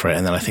prep for it.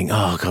 And then I think,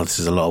 oh God, this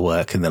is a lot of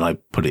work. And then I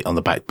put it on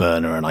the back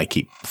burner and I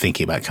keep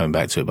thinking about coming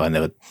back to it, but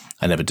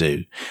I never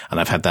do. And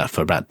I've had that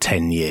for about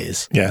 10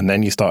 years. Yeah. And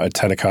then you started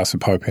Telecast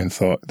with Popey and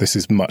thought, this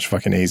is much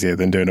fucking easier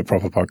than doing a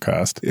proper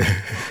podcast.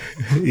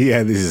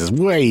 Yeah, this is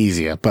way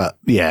easier. But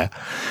yeah,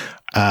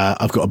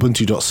 I've got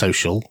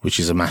Ubuntu.social, which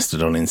is a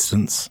Mastodon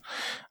instance.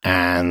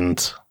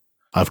 And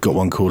I've got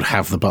one called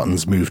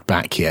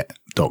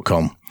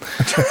HaveTheButtonsMovedBackYet.com,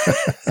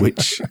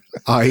 which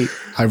I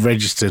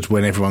registered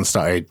when everyone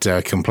started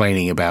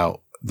complaining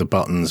about the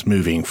buttons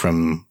moving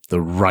from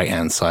the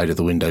right-hand side of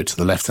the window to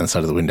the left-hand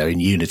side of the window in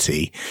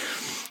Unity.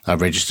 I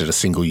registered a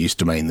single-use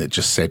domain that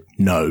just said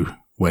no.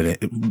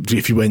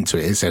 If you went to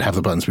it, it said, have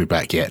the buttons moved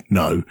back yet?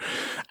 No.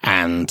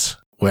 And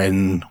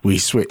when we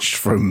switched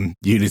from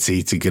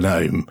Unity to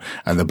GNOME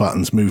and the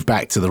buttons moved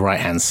back to the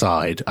right-hand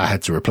side, I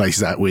had to replace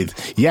that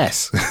with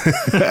yes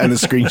and a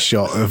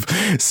screenshot of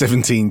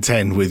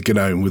 1710 with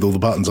GNOME with all the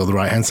buttons on the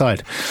right-hand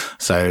side.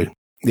 So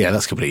yeah,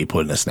 that's completely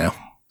pointless now.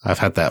 I've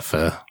had that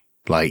for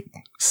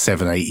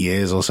 7-8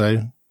 years or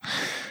so.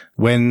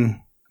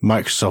 When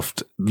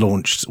Microsoft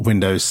launched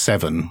Windows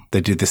 7,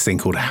 they did this thing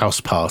called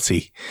House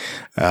Party.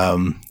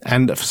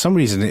 And for some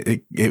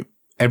reason, it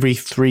every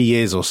 3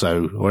 years or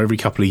so, or every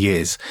couple of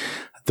years,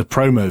 the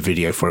promo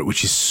video for it,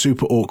 which is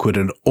super awkward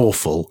and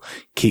awful,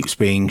 keeps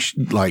being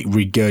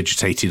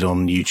regurgitated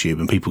on YouTube,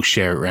 and people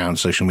share it around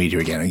social media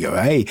again and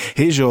go, hey,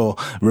 here's your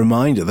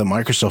reminder that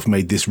Microsoft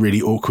made this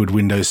really awkward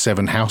Windows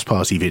 7 House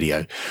Party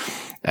video.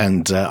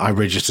 And I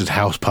registered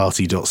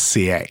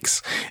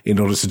houseparty.cx in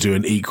order to do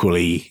an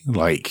equally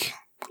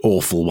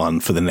awful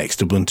one for the next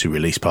Ubuntu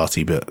release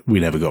party, but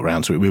we never got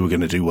around to it. We were going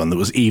to do one that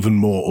was even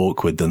more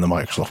awkward than the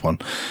Microsoft one,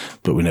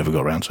 but we never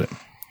got around to it.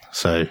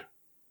 So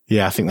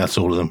yeah, I think that's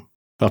all of them.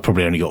 I've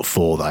probably only got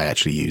 4 that I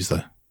actually use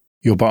though.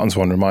 Your buttons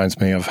one reminds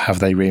me of have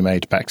they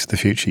remade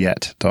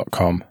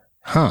backtothefutureyet.com.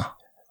 Huh.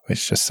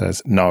 which just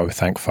says, no,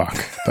 thank fuck.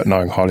 But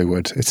knowing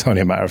Hollywood, it's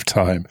only a matter of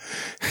time.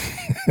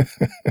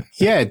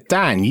 Yeah,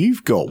 Dan,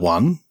 you've got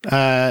one.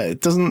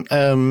 Doesn't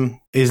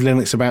Is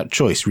Linux About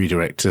Choice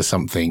redirect to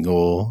something,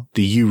 or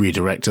do you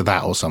redirect to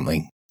that or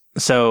something?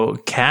 So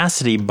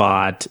Cassidy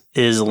bot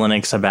is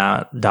Linux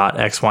about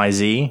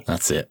 .xyz.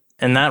 That's it.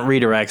 And that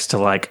redirects to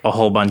like a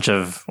whole bunch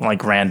of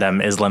like random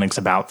is Linux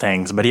about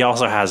things. But he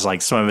also has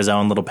like some of his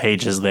own little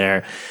pages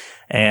there.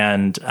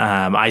 And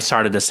I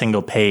started a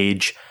single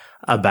page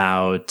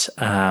about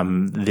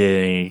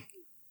the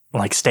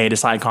like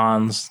status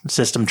icons,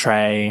 system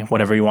tray,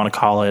 whatever you want to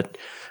call it,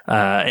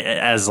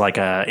 as like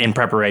in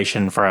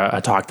preparation for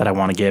a talk that I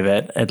want to give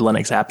at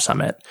Linux App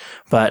Summit.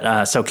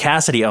 But so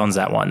Cassidy owns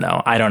that one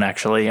though. I don't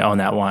actually own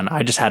that one.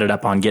 I just had it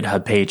up on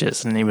GitHub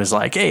pages, and he was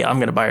like, "Hey, I'm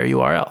going to buy your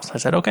URLs." I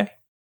said, "Okay."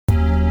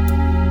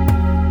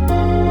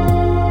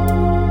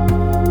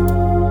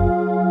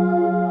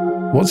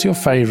 What's your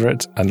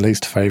favorite and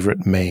least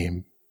favorite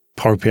meme?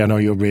 Popey, I know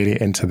you're really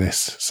into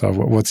this. So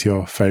what's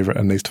your favorite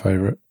and least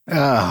favorite?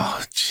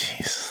 Oh,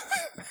 jeez.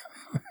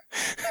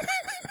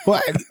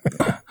 What?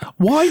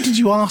 Why did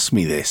you ask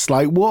me this?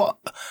 Like, what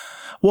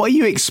are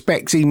you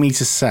expecting me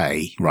to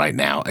say right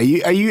now? Are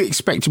you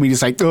expecting me to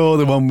say, oh,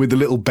 the one with the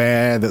little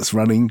bear that's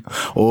running,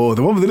 or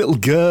the one with the little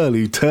girl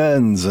who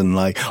turns and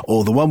like,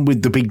 or the one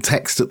with the big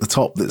text at the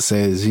top that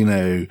says, you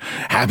know,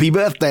 happy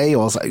birthday,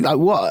 or something? Like,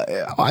 what?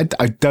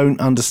 I don't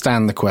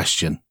understand the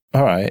question.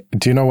 All right.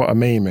 Do you know what a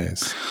meme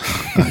is?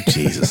 Oh,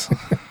 Jesus.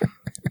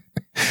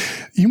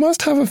 You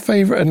must have a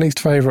favorite and least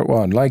favorite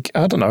one. Like,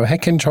 I don't know,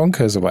 Heckin'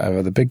 Chonkers or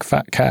whatever, the big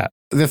fat cat.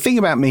 The thing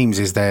about memes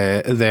is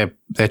they're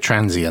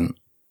transient.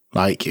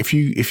 Like if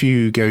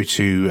you go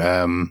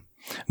to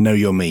Know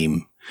Your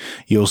Meme,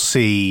 you'll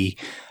see,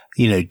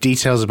 you know,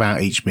 details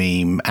about each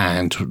meme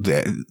and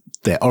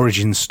their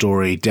origin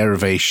story,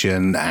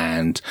 derivation,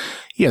 and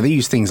they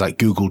use things like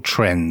Google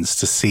Trends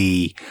to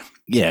see,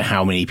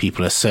 how many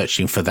people are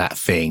searching for that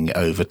thing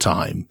over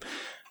time.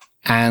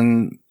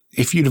 And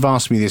if you'd have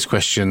asked me this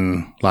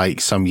question like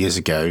some years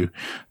ago,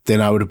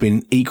 then I would have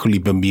been equally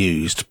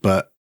bemused.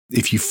 But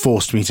if you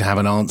forced me to have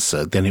an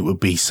answer, then it would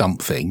be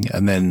something.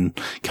 And then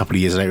a couple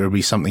of years later, it would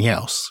be something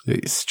else.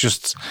 It's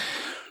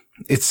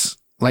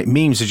like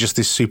memes are just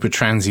this super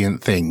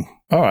transient thing.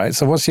 All right.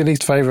 So what's your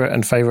least favorite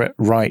and favorite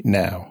right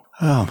now?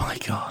 Oh, my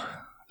God.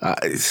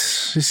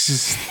 This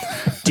is...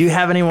 Do you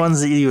have any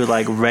ones that you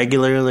like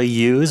regularly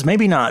use?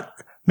 Maybe not.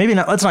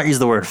 Let's not use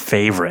the word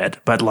favorite,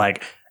 but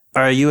like,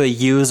 are you a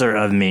user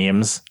of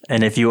memes?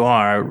 And if you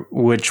are,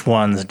 which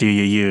ones do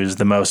you use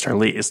the most or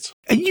least?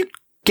 Are you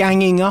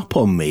ganging up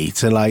on me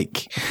to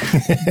like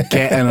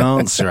get an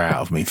answer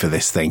out of me for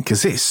this thing?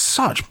 Because it's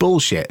such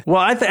bullshit.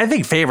 Well, I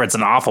think favorite's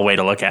an awful way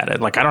to look at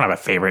it. Like, I don't have a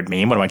favorite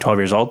meme. What am I, 12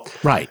 years old?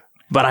 Right.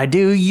 But I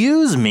do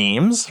use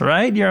memes,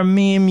 right? You're a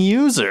meme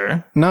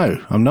user.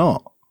 No, I'm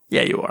not.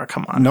 Yeah, you are.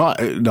 Come on. No,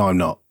 I'm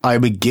not.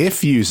 I'm a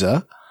GIF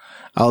user.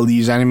 I'll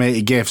use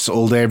animated GIFs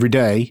all day, every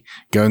day.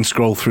 Go and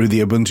scroll through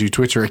the Ubuntu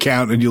Twitter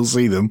account and you'll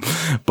see them.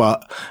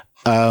 But,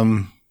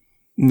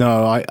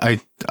 no, I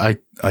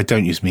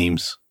don't use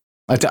memes.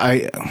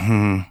 I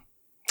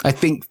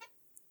think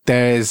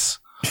there's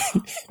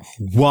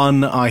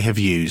one I have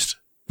used.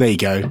 There you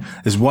go.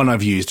 There's one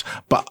I've used,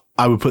 but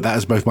I would put that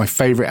as both my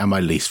favorite and my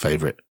least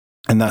favorite.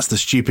 And that's the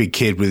stupid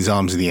kid with his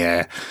arms in the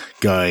air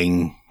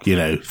going,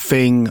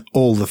 thing,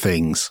 all the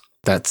things.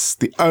 That's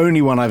the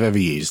only one I've ever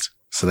used.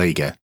 So there you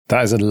go.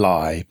 That is a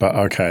lie, but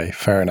okay,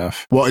 fair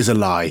enough. What is a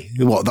lie?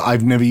 What, that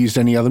I've never used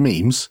any other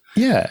memes?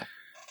 Yeah.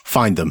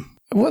 Find them.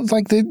 Well,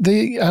 like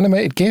the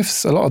animated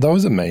GIFs, a lot of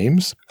those are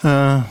memes.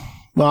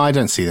 Well, I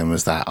don't see them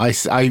as that.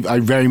 I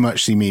very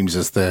much see memes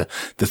as the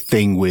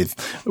thing with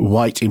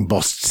white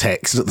embossed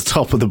text at the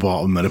top of the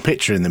bottom and a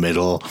picture in the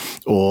middle,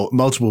 or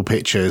multiple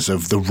pictures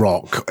of The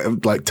Rock,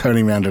 like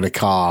turning around in a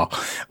car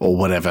or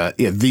whatever.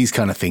 Yeah, these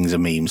kind of things are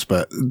memes,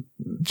 but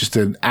just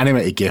an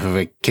animated GIF of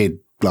a kid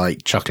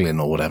like chuckling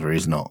or whatever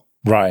is not.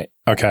 Right.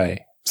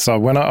 Okay. So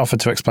when I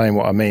offered to explain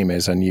what a meme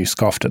is and you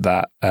scoffed at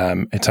that,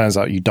 it turns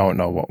out you don't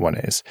know what one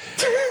is.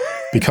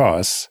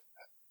 Because,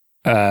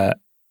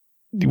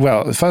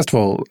 well, first of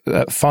all,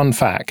 fun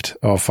fact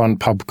or fun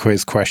pub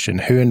quiz question.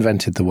 Who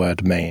invented the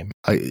word meme?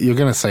 You're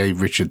going to say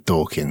Richard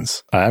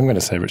Dawkins. I am going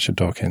to say Richard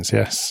Dawkins,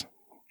 yes.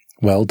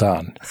 Well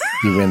done.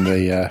 You win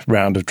the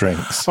round of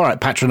drinks. All right,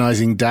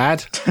 patronizing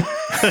dad.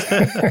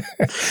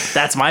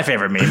 That's my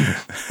favorite meme.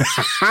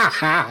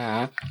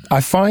 I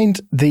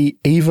find the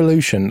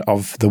evolution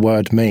of the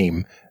word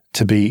meme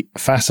to be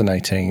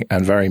fascinating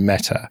and very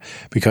meta,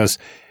 because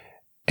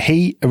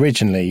he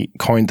originally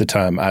coined the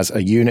term as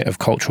a unit of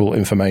cultural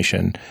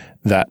information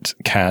that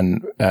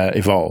can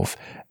evolve.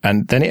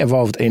 And then it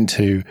evolved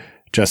into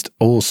just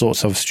all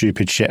sorts of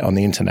stupid shit on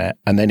the internet.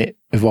 And then it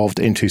evolved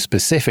into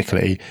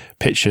specifically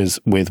pictures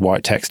with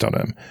white text on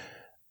them.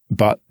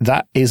 But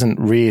that isn't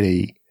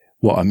really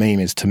what a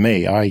meme is to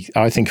me.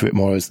 I think of it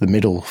more as the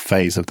middle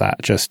phase of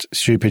that, just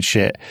stupid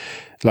shit,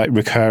 like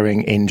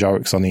recurring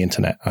in-jokes on the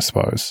internet, I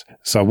suppose.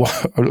 So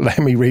let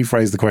me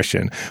rephrase the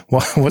question.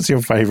 What's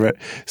your favorite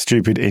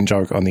stupid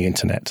in-joke on the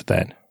internet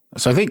then?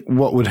 So I think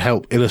what would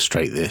help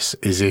illustrate this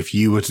is if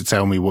you were to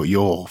tell me what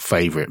your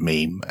favorite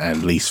meme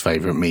and least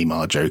favorite meme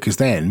are, Joe, because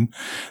then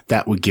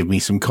that would give me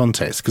some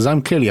context, because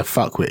I'm clearly a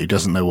fuckwit who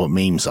doesn't know what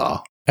memes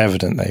are.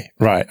 Evidently.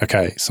 Right.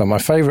 Okay. So my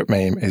favorite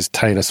meme is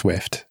Taylor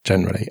Swift,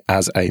 generally,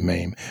 as a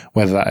meme,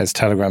 whether that is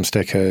Telegram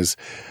stickers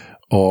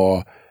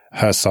or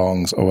her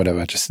songs or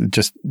whatever.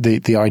 Just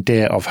the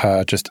idea of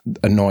her just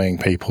annoying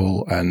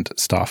people and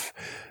stuff.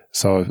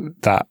 So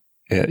that,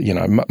 you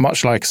know,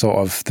 much like sort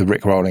of the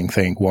Rick Rolling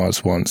thing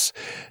was once,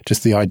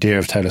 just the idea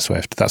of Taylor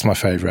Swift. That's my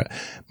favorite.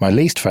 My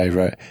least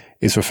favorite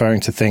is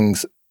referring to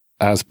things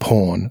as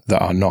porn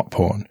that are not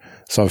porn.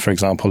 So, for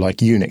example, like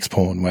Unix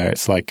porn, where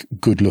it's like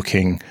good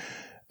looking,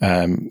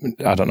 I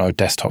don't know,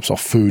 desktops or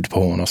food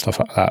porn or stuff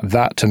like that.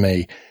 That to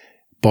me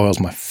boils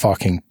my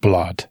fucking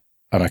blood,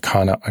 and I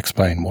cannot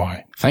explain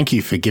why. Thank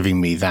you for giving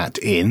me that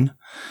in.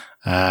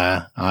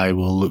 I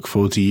will look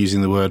forward to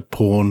using the word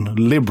porn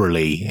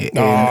liberally in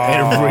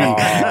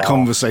every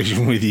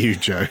conversation with you,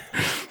 Joe.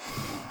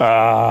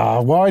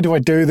 Why do I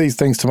do these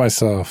things to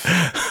myself?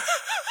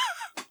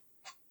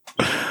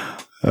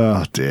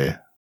 Oh,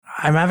 dear.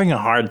 I'm having a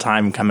hard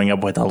time coming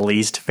up with a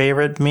least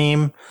favorite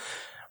meme,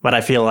 but I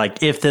feel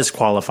like if this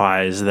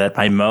qualifies, that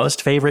my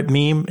most favorite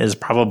meme is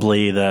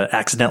probably the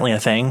accidentally a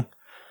thing.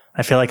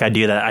 I feel like I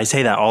do that. I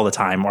say that all the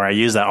time, or I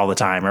use that all the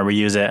time, or we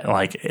use it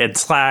like in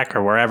Slack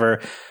or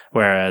wherever,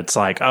 where it's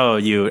like, oh,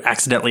 you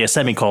accidentally a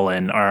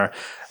semicolon, or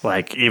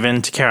like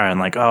even to Karen,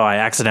 like, oh, I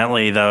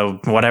accidentally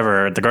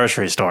whatever at the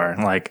grocery store.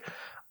 Like,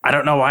 I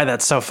don't know why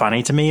that's so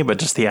funny to me, but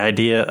just the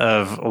idea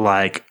of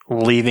like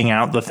leaving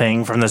out the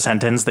thing from the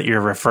sentence that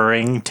you're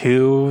referring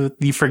to,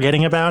 you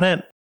forgetting about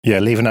it. Yeah,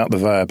 leaving out the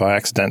verb by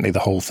accidentally the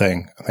whole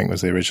thing, I think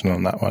was the original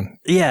on that one.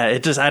 Yeah,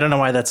 I don't know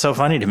why that's so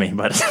funny to me,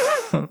 but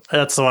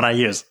that's the one I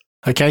use.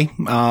 Okay,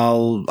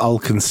 I'll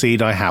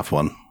concede I have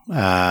one.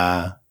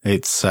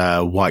 It's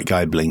white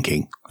guy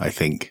blinking, I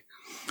think,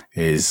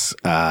 is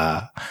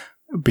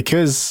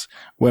because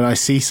when I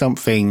see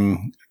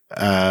something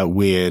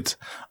weird,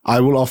 I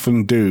will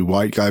often do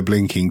white guy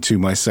blinking to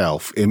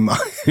myself in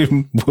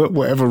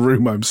whatever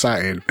room I'm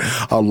sat in.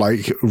 I'll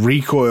like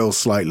recoil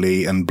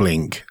slightly and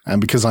blink.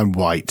 And because I'm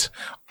white,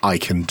 I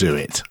can do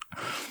it.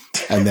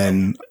 And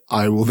then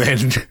I will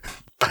then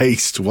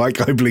paste white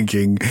guy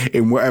blinking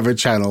in whatever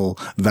channel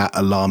that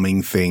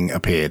alarming thing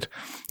appeared.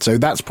 So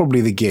that's probably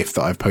the GIF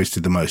that I've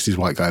posted the most, is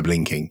white guy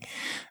blinking.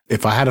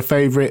 If I had a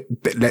favorite,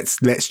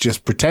 let's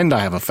just pretend I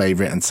have a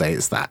favorite and say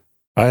it's that.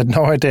 I had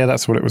no idea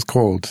that's what it was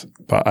called,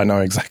 but I know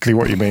exactly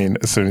what you mean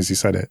as soon as you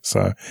said it.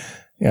 So,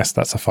 yes,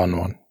 that's a fun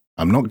one.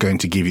 I'm not going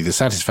to give you the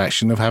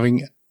satisfaction of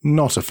having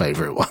not a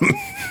favourite one.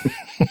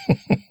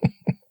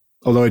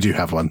 Although I do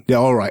have one. Yeah,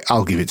 all right,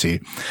 I'll give it to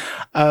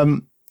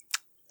you.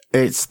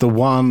 It's the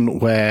one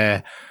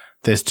where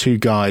there's two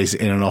guys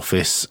in an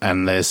office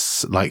and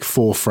there's like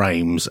 4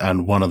 frames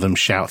and one of them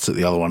shouts at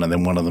the other one and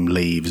then one of them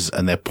leaves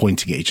and they're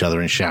pointing at each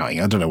other and shouting.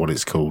 I don't know what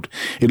it's called.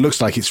 It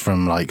looks like it's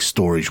from like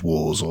Storage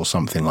Wars or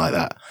something like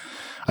that.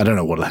 I don't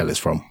know what the hell it's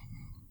from.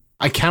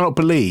 I cannot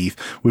believe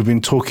we've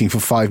been talking for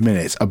 5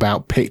 minutes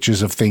about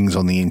pictures of things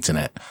on the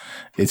internet.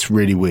 It's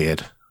really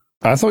weird.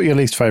 I thought your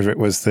least favourite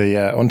was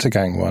the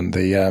Untergang one.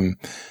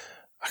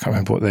 I can't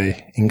remember what the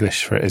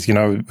English for it is, you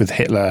know, with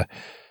Hitler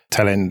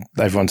telling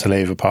everyone to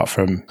leave apart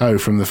from... Oh,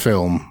 from the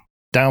film.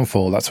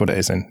 Downfall, that's what it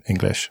is in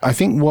English. I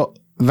think what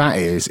that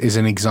is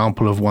an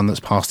example of one that's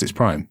past its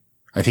prime.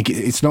 I think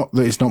it's not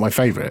that it's not my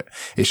favourite.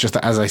 It's just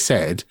that, as I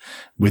said,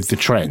 with the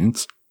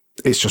trends,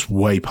 it's just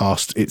way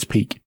past its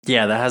peak.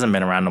 Yeah, that hasn't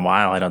been around in a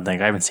while, I don't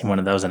think. I haven't seen one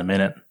of those in a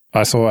minute.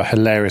 I saw a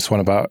hilarious one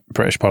about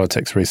British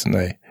politics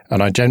recently,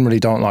 and I generally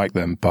don't like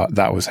them, but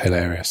that was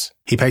hilarious.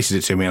 He pasted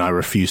it to me and I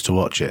refused to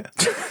watch it.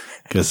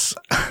 Because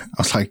I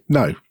was like,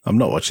 no, I'm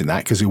not watching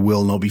that because it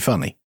will not be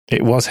funny.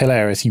 It was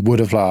hilarious. You would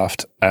have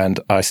laughed.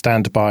 And I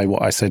stand by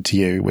what I said to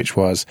you, which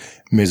was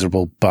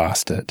miserable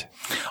bastard.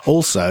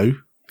 Also,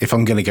 if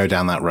I'm going to go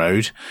down that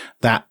road,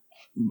 that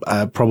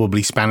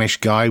probably Spanish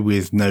guy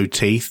with no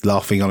teeth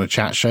laughing on a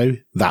chat show,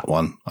 that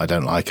one I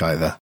don't like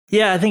either.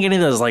 Yeah, I think any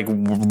of those like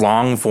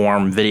long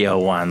form video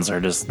ones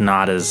are just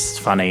not as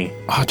funny.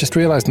 I just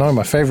realized, no,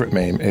 my favorite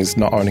meme is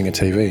not owning a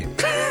TV.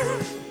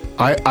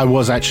 I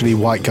was actually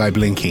white guy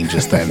blinking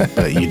just then,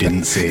 but you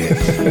didn't see it.